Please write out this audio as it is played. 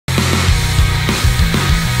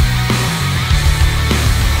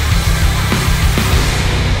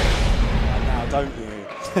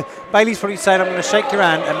Bailey's probably saying, I'm going to shake your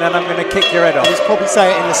hand and then I'm going to kick your head off. He's probably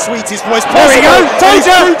saying it in the sweetest voice possible. There we go. Told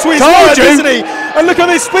you. True to his word, isn't he? And look at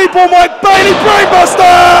this Speedball Mike Bailey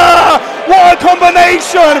brainbuster! What a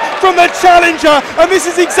combination from the challenger, and this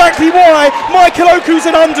is exactly why Michael Oku's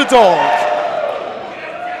an underdog.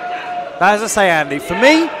 But as I say, Andy, for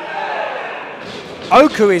me,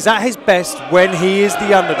 Oku is at his best when he is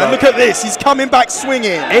the underdog. And look at this, he's coming back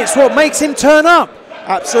swinging. It's what makes him turn up.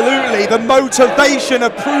 Absolutely, the motivation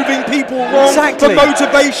of proving people wrong, exactly. The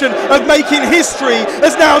motivation of making history,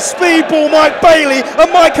 as now Speedball Mike Bailey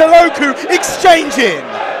and Michael Oku exchanging.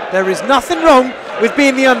 There is nothing wrong with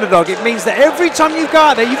being the underdog. It means that every time you go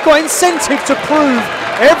out there, you've got incentive to prove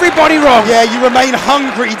everybody wrong. Yeah, you remain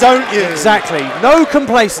hungry, don't you? Exactly, no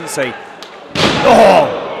complacency.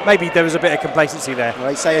 Oh! Maybe there was a bit of complacency there. Well,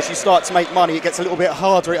 they say as you start to make money, it gets a little bit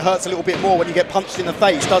harder, it hurts a little bit more when you get punched in the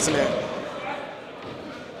face, doesn't it?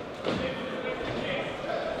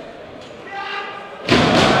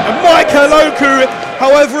 And Michael Oku,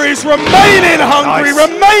 however, is remaining hungry,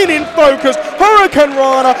 remaining focused. Hurricane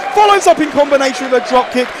Rana follows up in combination with a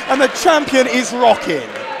dropkick, and the champion is rocking.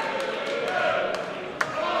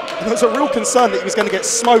 And there was a real concern that he was going to get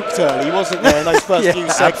smoked early, wasn't there, in those first few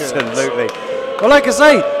seconds? Absolutely. Well, like I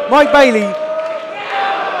say, Mike Bailey,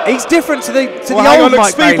 he's different to the old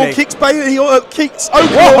Mike Bailey. Kicks Bailey, kicks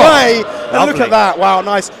Oku away. And look at that, wow,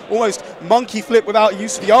 nice, almost monkey flip without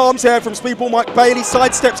use of the arms here from Speedball Mike Bailey,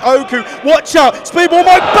 sidesteps Oku. Watch out, Speedball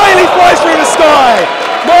Mike Bailey flies through the sky.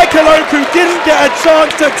 Michael Oku didn't get a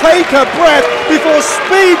chance to take a breath before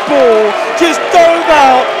Speedball just dove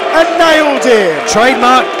out and nailed him.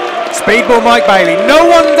 Trademark Speedball Mike Bailey. No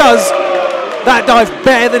one does that dive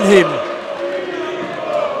better than him.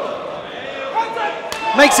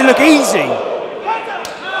 Makes it look easy.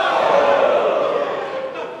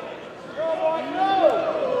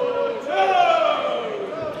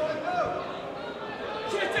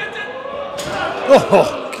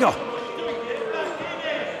 Oh, God.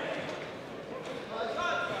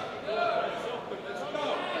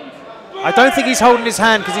 I don't think he's holding his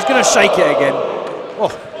hand because he's going to shake it again.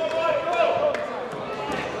 Oh.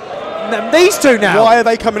 And these two now. Why are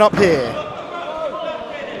they coming up here?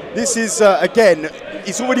 This is, again,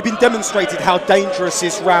 it's already been demonstrated how dangerous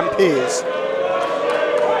this ramp is.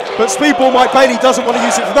 But Speedball Mike Bailey doesn't want to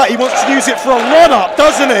use it for that. He wants to use it for a run-up,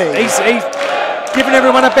 doesn't he? He's giving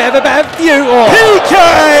everyone a bit of a better view. Oh.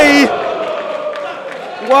 PK!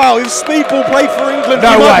 Wow, if Speedball played for England,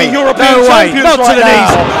 he might be European champions not right to the now.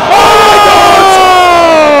 knees. Oh my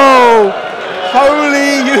God!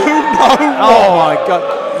 Holy you know what? Oh my God.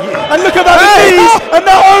 And look at that, the knees, and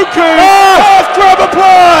now Oku, half grab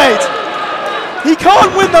applied. He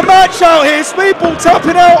can't win the match out here. Speedball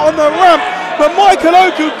tapping out on the ramp, but Michael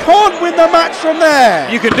Oku can't win the match from there.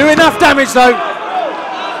 You can do enough damage though.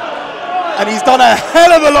 And he's done a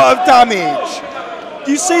hell of a lot of damage.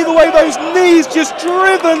 Do you see the way those knees just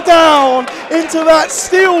driven down into that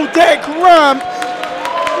steel deck ramp?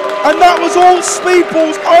 And that was all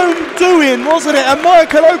Speedball's own doing, wasn't it? And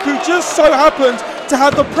Michael Oku just so happened to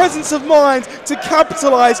have the presence of mind to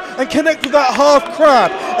capitalise and connect with that half crab.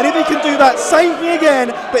 And if he can do that same thing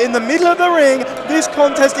again, but in the middle of the ring, this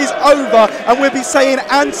contest is over, and we'll be saying,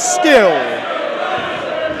 and still.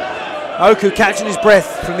 Oku catching his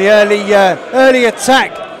breath from the early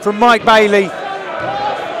attack from Mike Bailey.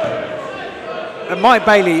 And Mike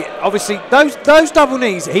Bailey, obviously, those double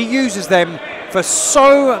knees, he uses them for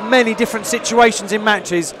so many different situations in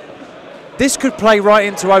matches. This could play right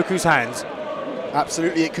into Oku's hands.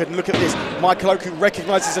 Absolutely it could. And look at this. Michael Oku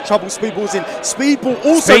recognises the trouble Speedball's in. Speedball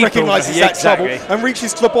also recognises that trouble and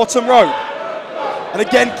reaches to the bottom rope. And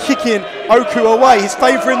again kicking Oku away. He's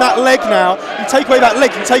favouring that leg now. You take away that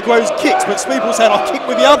leg, you take away his kicks, but Speedball saying, I'll kick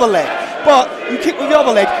with the other leg. But you kick with the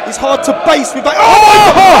other leg, it's hard to base with that.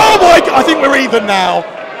 Oh my God! I think we're even now.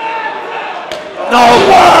 No,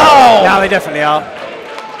 wow! Now they definitely are.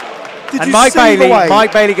 Did and you Mike see the way?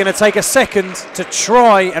 Mike Bailey going to take a second to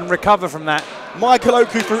try and recover from that. Michael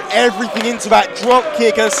Oku threw everything into that drop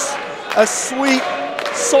kick, a sweet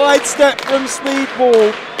sidestep from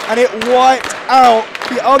Speedball, and it wiped out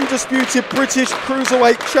the undisputed British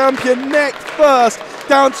Cruiserweight champion neck first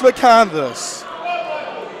down to the canvas.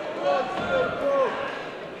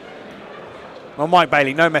 Well, Mike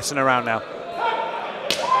Bailey, no messing around now.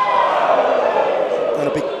 And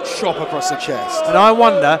a big chop across the chest. And I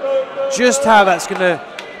wonder just how that's going to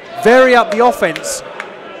vary up the offense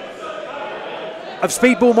of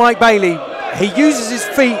Speedball Mike Bailey. He uses his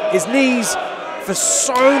feet, his knees for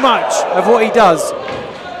so much of what he does.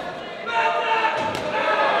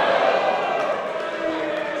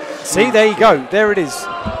 See, there you go. There it is.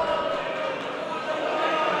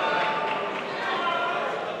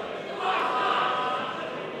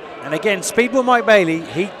 And again, Speedball Mike Bailey,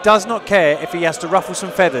 he does not care if he has to ruffle some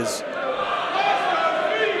feathers.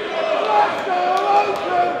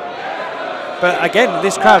 But again,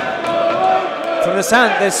 this crowd, from the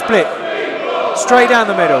sound, they're split straight down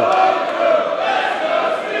the middle.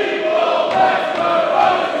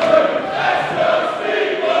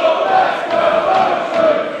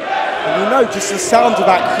 And you know, just the sound of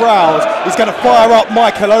that crowd is going to fire up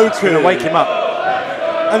Michael Oku. It's going to wake him up.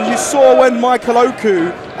 And you saw when Michael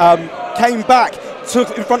Oku came back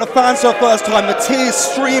in front of fans for the first time, the tears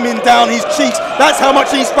streaming down his cheeks. That's how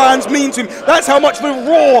much these fans mean to him. That's how much the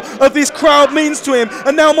roar of this crowd means to him.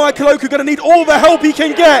 And now Michael Oku going to need all the help he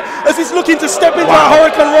can get as he's looking to step into a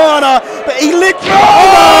Hurricane Rana. But he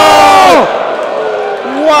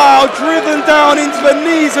wow, driven down into the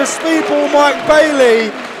knees of Speedball Mike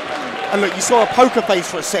Bailey. And look, you saw a poker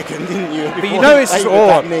face for a second, didn't you? But you noticed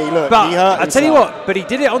that knee. Look, but he hurt I tell you what, but he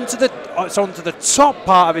did it onto the top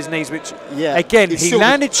part of his knees, which again he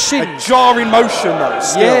landed shin. A jarring motion though.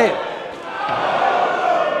 Still. Yeah.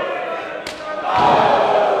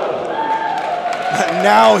 And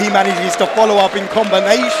now he manages to follow up in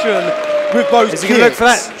combination with those Is he going to look for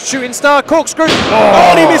that shooting star corkscrew?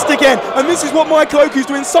 Oh, and he missed again. And this is what Michael Oku's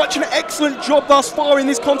doing such an excellent job thus far in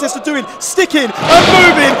this contest of doing. Sticking and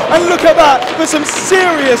moving. And look at that for some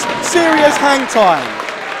serious, serious hang time.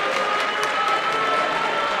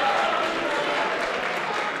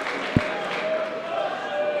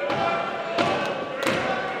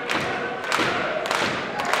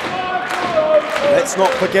 Let's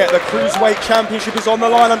not forget the Cruiserweight Championship is on the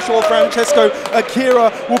line. I'm sure Francesco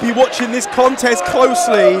Akira will be watching this contest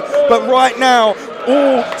closely. But right now,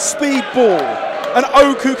 all Speedball and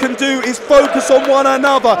Oku can do is focus on one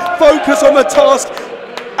another, focus on the task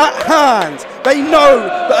at hand. They know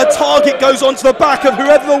that a target goes onto the back of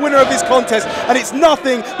whoever the winner of this contest, and it's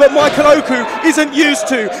nothing that Michael Oku isn't used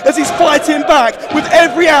to as he's fighting back with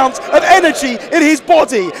every ounce of energy in his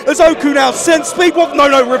body. As Oku now sends Speedball,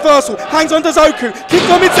 reversal, hangs on to Oku, kicks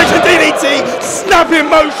on midsection DDT, snapping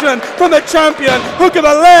motion from the champion, hook of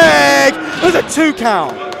the leg. There's a 2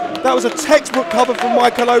 count. That was a textbook cover from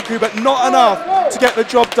Michael Oku, but not enough to get the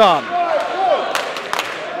job done.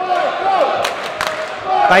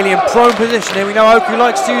 Bailey in prone position here. We know Oku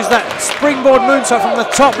likes to use that springboard moonsault from the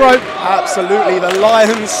top rope. Absolutely, the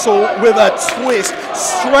lion's salt with a twist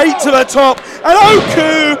straight to the top. And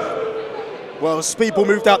Oku, well, Speedball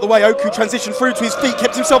moved out the way. Oku transitioned through to his feet,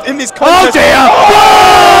 kept himself in this contest. Oh dear!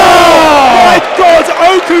 Oh! My God,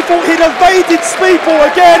 Oku thought he'd evaded Speedball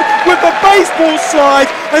again with the baseball slide,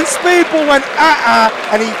 and Speedball went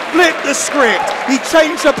and he flipped the script. He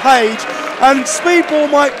changed the page. And Speedball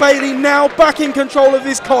Mike Bailey now back in control of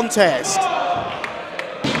this contest.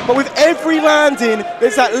 But with every landing,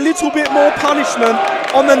 there's that little bit more punishment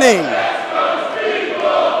on the knee.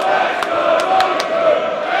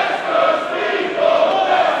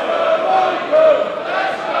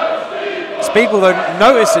 Speedball though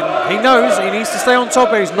noticing, he knows he needs to stay on top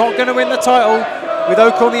here. He's not going to win the title with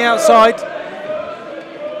Oku on the outside.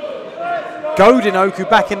 Goading Oku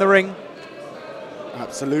back in the ring.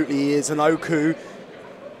 Absolutely he is, and Oku,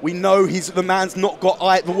 we know the man's not got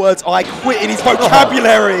the words "I quit" in his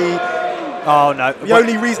vocabulary. Oh no! The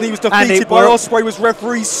only reason he was defeated by Ospreay was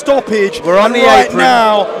referee stoppage. We're on the right apron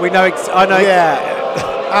now. We know. I know. Yeah,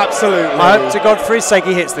 absolutely. I hope to God for his sake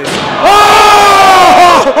he hits this. Oh!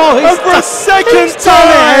 And for a second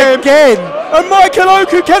time again. And Michael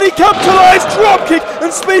Oku, can he capitalise? Drop kick,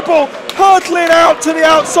 and Speedball hurtling out to the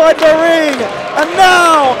outside of the ring. And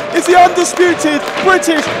now is the undisputed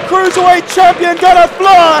British Cruiserweight Champion gonna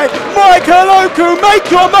fly? Michael Oku,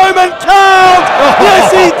 make your moment count!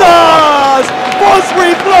 Yes, he does!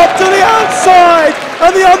 Ospreay blocked to the outside,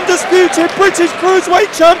 and the undisputed British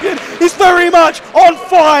Cruiserweight Champion is very much on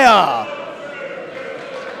fire.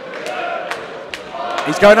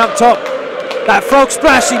 He's going up top. That frog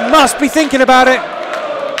splash, he must be thinking about it.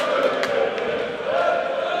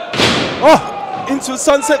 Oh! Into a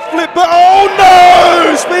sunset flip, but oh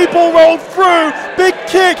no! Speedball rolled through, big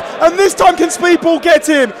kick, and this time can Speedball get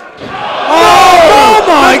him? Oh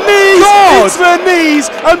my God! Into the knees,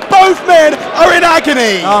 and both men are in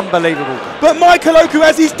agony. Unbelievable. But Michael Oku,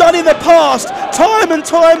 as he's done in the past, time and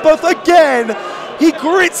time both again, he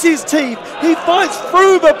grits his teeth, he fights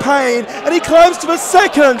through the pain, and he climbs to the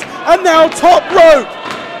second, and now top rope.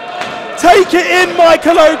 Take it in,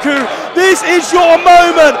 Michael Oku. This is your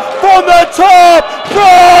moment from the top.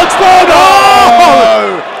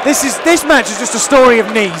 Oh! This match is just a story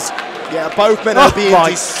of knees. Yeah, both men are being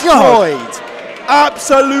destroyed.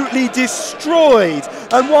 Absolutely destroyed.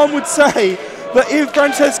 And one would say that if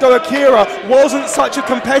Francesco Akira wasn't such a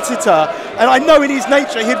competitor, and I know in his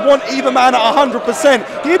nature he'd want either man at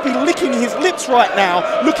 100%, he'd be licking his lips right now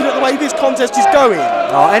looking at the way this contest is going.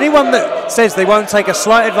 Oh, anyone that says they won't take a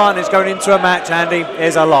slight advantage going into a match, Andy,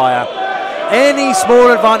 is a liar. Any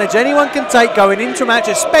small advantage anyone can take going into a match,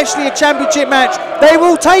 especially a championship match, they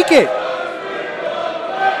will take it.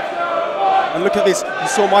 And look at this, you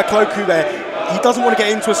saw Michael Oku there. He doesn't want to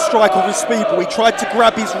get into a strike of his Speedball. He tried to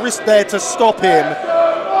grab his wrist there to stop him.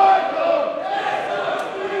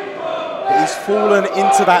 But he's fallen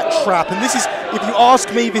into that trap. And this is, if you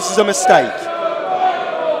ask me, this is a mistake.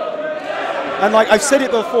 And like I've said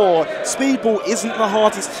it before, Speedball isn't the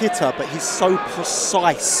hardest hitter, but he's so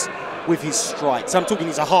precise with his strikes. I'm talking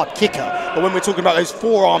he's a hard kicker, but when we're talking about those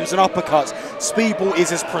forearms and uppercuts, Speedball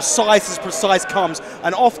is as precise comes,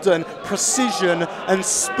 and often precision and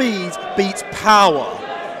speed beats power.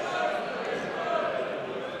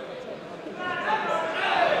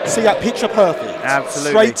 See that picture perfect?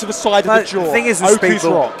 Absolutely. Straight to the side of the jaw. The thing is, Oku's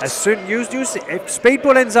Speedball, rocked. as soon if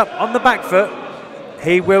Speedball ends up on the back foot,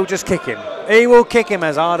 he will just kick him. He will kick him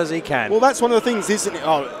as hard as he can. Well, that's one of the things, isn't it?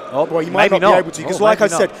 Oh, well, you might maybe not be able to, because like I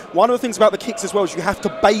not. said, one of the things about the kicks as well is you have to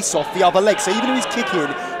base off the other leg. So even if he's kicking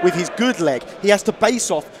with his good leg, he has to base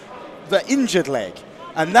off the injured leg.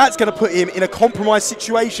 And that's going to put him in a compromised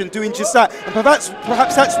situation doing just that. And perhaps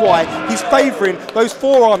that's why he's favouring those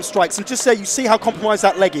forearm strikes. And just say you see how compromised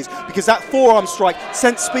that leg is, because that forearm strike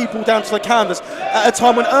sent Speedball down to the canvas at a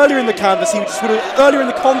time when earlier in the canvas, earlier in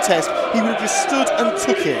the contest, he would have just stood and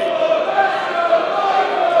took it.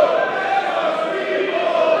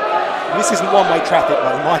 This isn't one-way traffic,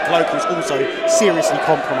 though. Michael Oku is also seriously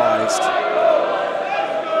compromised.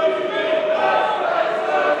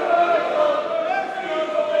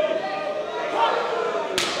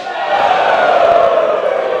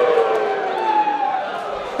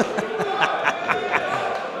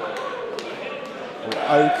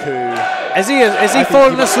 Oku. Is he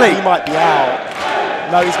fallen asleep? He might be out.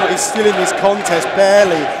 No, he's not. He's still in this contest,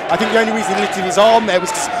 barely. I think the only reason he lifted his arm there was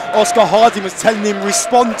because Oscar Harding was telling him,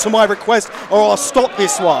 respond to my request or I'll stop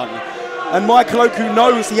this one. And Michael Oku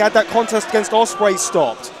knows he had that contest against Ospreay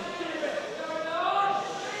stopped.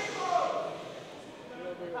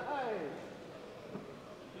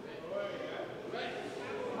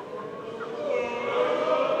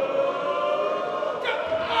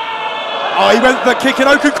 Oh, he went for the kick and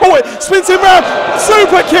Oku caught it, spins him round,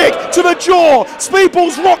 super kick to the jaw.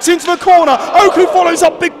 Speedball's rocked into the corner. Oku follows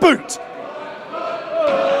up, big boot.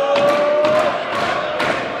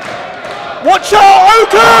 Watch out,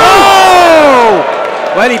 Oku! Oh!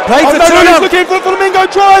 Well, he played for too long. He's looking for the Flamingo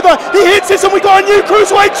driver. He hits this and we got a new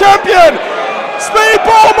Cruiserweight champion.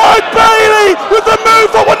 Speedball, Mike Bailey with the move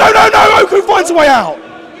forward. No, Oku finds a way out.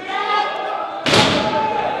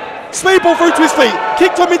 Speedball through to his feet,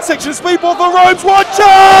 kicked on midsection, Speedball for the ropes, watch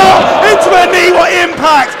out! Into the knee, what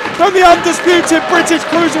impact from the undisputed British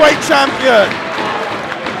Cruiserweight champion.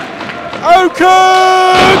 Oku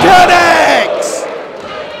connects!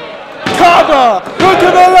 Cover, hook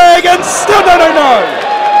of the leg, and still no.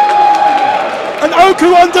 And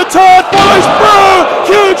Oku undeterred, follows through,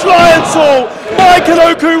 huge Lionsault. Michael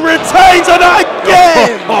Oku retains, and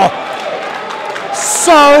again!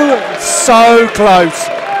 So close.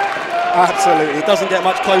 Absolutely, it doesn't get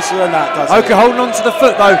much closer than that, does it? Oku holding on to the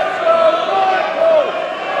foot though.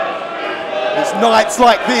 It's nights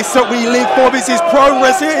like this that we live for. This is pro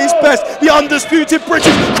wrestling at its best. The undisputed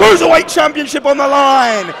British Cruiserweight Championship on the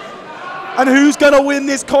line. And who's going to win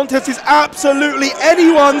this contest is absolutely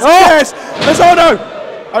anyone's guess.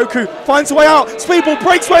 Oku finds a way out. Speedball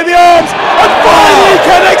breaks away the arms and finally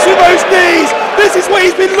connects with those knees. This is what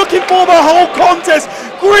he's been looking for the whole contest.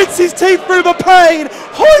 Grits his teeth through the pain,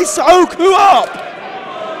 hoists Oku up.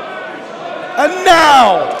 And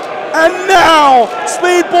now,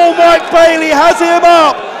 Speedball Mike Bailey has him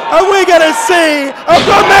up. And we're going to see a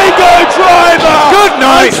Flamingo driver. Good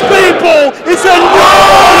night. And Speedball is a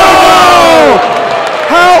no!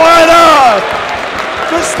 How on earth?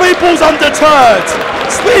 But Speedball's undeterred.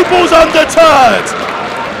 Speedball's undeterred.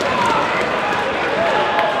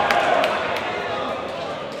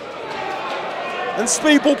 And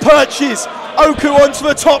Speedball perches Oku onto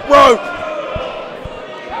the top rope.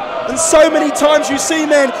 And so many times you see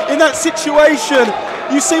men in that situation,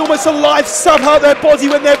 you see almost a life sub out their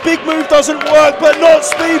body when their big move doesn't work, but not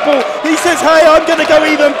Speedball. He says, hey, I'm going to go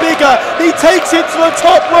even bigger. He takes it to the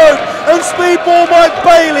top rope, and Speedball Mike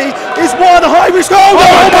Bailey is one high risk. Oh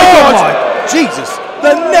my God! Jesus.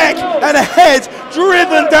 The neck and head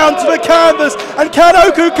driven down to the canvas, and can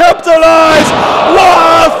Oku capitalise? What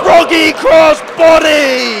a froggy cross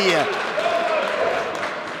body!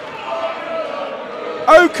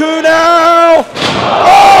 Oku now.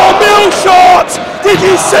 Oh, mill shot! Did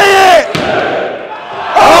you see it?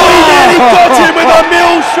 Oh, he nearly got him with a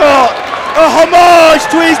mill shot. A homage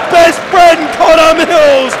to his best friend, Connor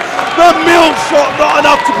Mills. The mill shot not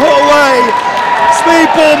enough to put away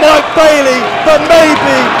Speedball Mike Bailey, but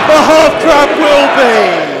maybe the half crab will be.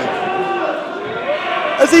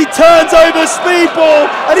 As he turns over Speedball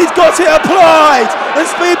and he's got it applied, and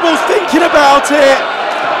Speedball's thinking about it.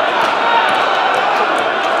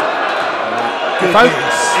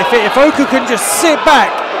 If Oku can just sit back,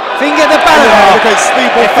 if he can get the balance. Yeah, okay,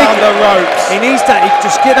 Speedball found the ropes. He needs to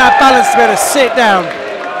just get that balance to be able to sit down.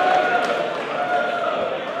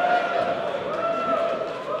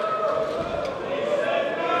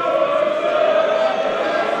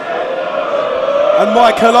 And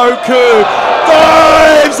Michael Oku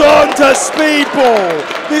dives onto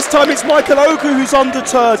Speedball. This time it's Michael Oku who's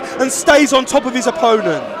undeterred and stays on top of his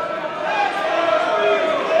opponent.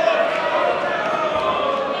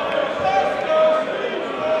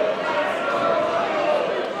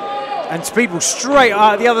 And Speedball straight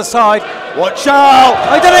out the other side. Watch out!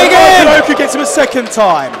 I done it again! Michael Oku gets him a second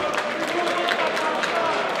time.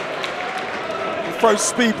 He throws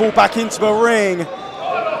Speedball back into the ring.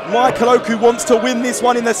 Michael Oku wants to win this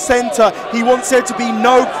one in the centre. He wants there to be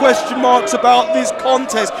no question marks about this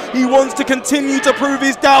contest. He wants to continue to prove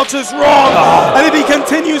his doubters wrong. And if he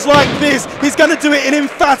continues like this, he's going to do it in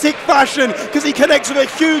emphatic fashion, because he connects with a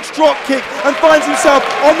huge drop kick and finds himself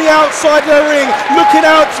on the outside of the ring, looking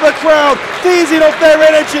out to the crowd, feeding off their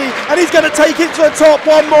energy, and he's going to take it to the top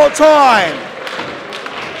one more time.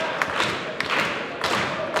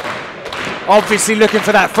 Obviously looking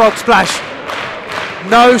for that frog splash.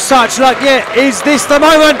 No such luck yet. Is this the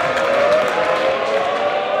moment?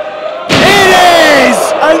 It is!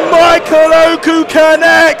 And Michael Oku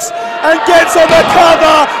connects and gets on the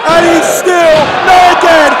cover, and he's still, no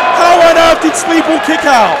again. How on earth did Speedball kick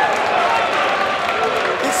out?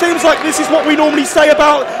 It seems like this is what we normally say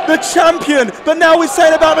about the champion, but now we're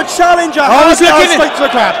saying about the challenger. He's looking straight to the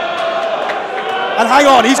crowd. And hang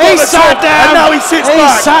on, he's got the sat top, down. and now he sits back.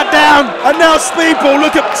 He's sat down. And now Speedball,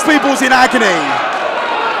 look at Speedball's in agony.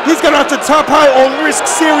 He's going to have to tap out or risk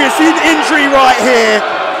serious injury right here.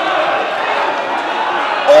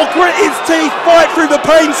 Or grit his teeth, fight through the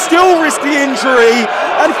pain, still risk the injury,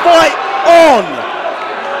 and fight on.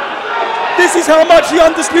 This is how much the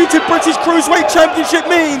undisputed British Cruiserweight Championship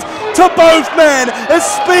means to both men, as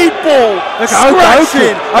Speedball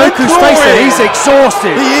scratching and Oku's clawing. facing, he's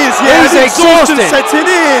exhausted. He is, yeah. He's Exhaustion exhausted. setting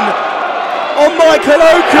in on Michael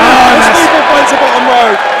Oku. And Speedball finds the bottom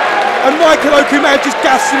rope. And Michael Oku may have just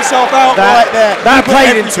gassed himself out right there. That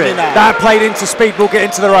played into it. That played into Speedball getting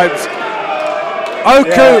to the ropes.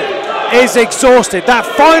 Oku is exhausted. That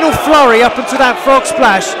final flurry up into that frog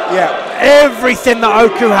splash. Yeah. Everything that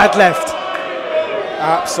Oku had left.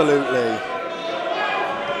 Absolutely.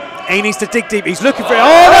 He needs to dig deep. He's looking for it.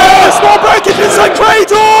 Oh no! Small breakage inside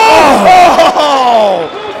cradle! Oh!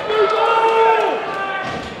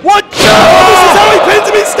 What? This is how he pins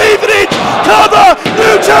him in Stevenage! Cover!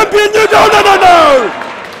 New champion! New no!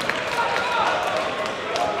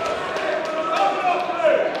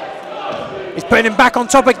 He's putting him back on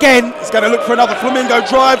top again. He's going to look for another flamingo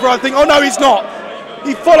driver, I think. Oh no, he's not.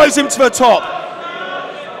 He follows him to the top.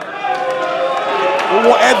 Or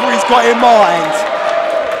whatever he's got in mind.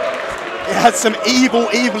 It has some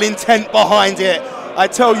evil intent behind it. I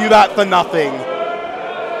tell you that for nothing.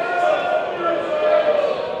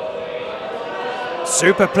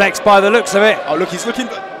 Superplex by the looks of it. Oh look, he's looking,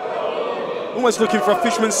 almost looking for a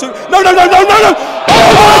fisherman's suit. No! Oh my God!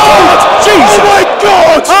 Jesus. Oh my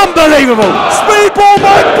God! Unbelievable! Speedball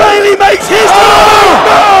Mike Bailey makes history! Oh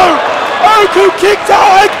no! Oku kicked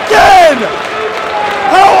out again!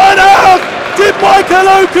 How on earth did Michael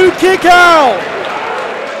Oku kick out?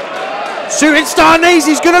 Shooting star knees,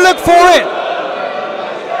 he's going to look for it.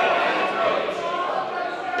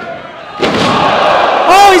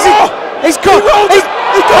 Oh, he's got it!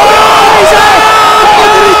 He got it! How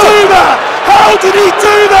did he do that? How did he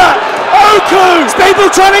do that? Oku!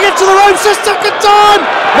 Speedball trying to get to the ropes a second time!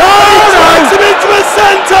 No! He drags him into the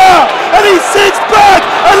centre! And he sits back!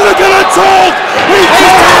 And look at the talk! He's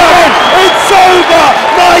down! It's over!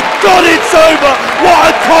 My God, it's over! What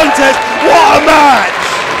a contest! What a match!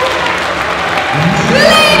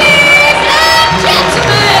 Ladies and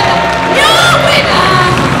gentlemen, your winner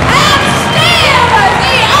and still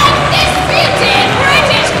the undisputed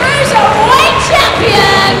British Cruiserweight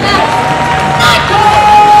Champion, Michael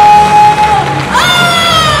Oku!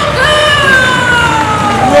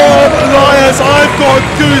 Rob Lyons, I've got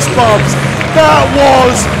goosebumps. That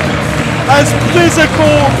was as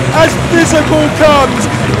physical comes.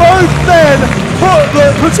 Both men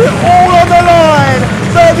put it all on the line.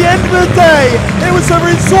 But at the end of the day, it was a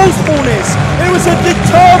resourcefulness, it was a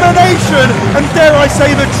determination, and dare I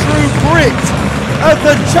say the true grit of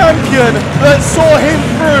the champion that saw him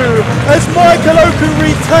through as Michael Oku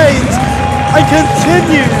retains and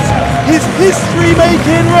continues his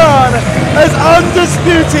history-making run as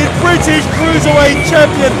undisputed British Cruiserweight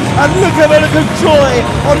champion. And look at the look of joy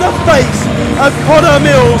on the face of Connor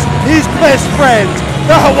Mills, his best friend.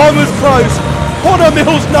 That one was close. Connor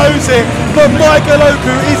Mills knows it, but Michael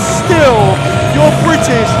Oku is still your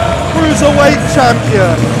British Cruiserweight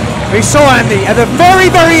champion. We saw Andy at the very,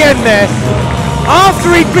 very end there.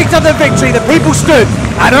 After he picked up the victory, the people stood,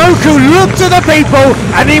 and Oku looked at the people,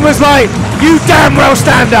 and he was like, "You damn well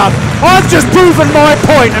stand up. I've just proven my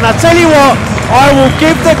point, and I tell you what, I will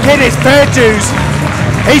give the kid his fair dues.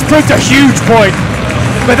 He's proved a huge point."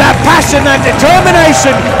 But that passion, that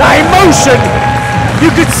determination, that emotion, you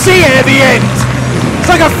could see it at the end. It's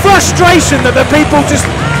like a frustration that the people just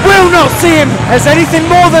will not see him as anything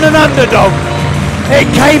more than an underdog. It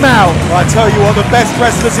came out. I tell you what, the best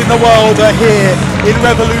wrestlers in the world are here in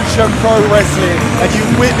Revolution Pro Wrestling, and you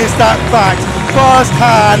witnessed that fact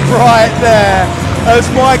firsthand right there as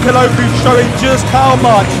Michael Oku showing just how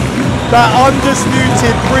much that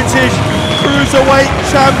undisputed British Cruiserweight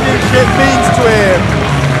Championship means to him.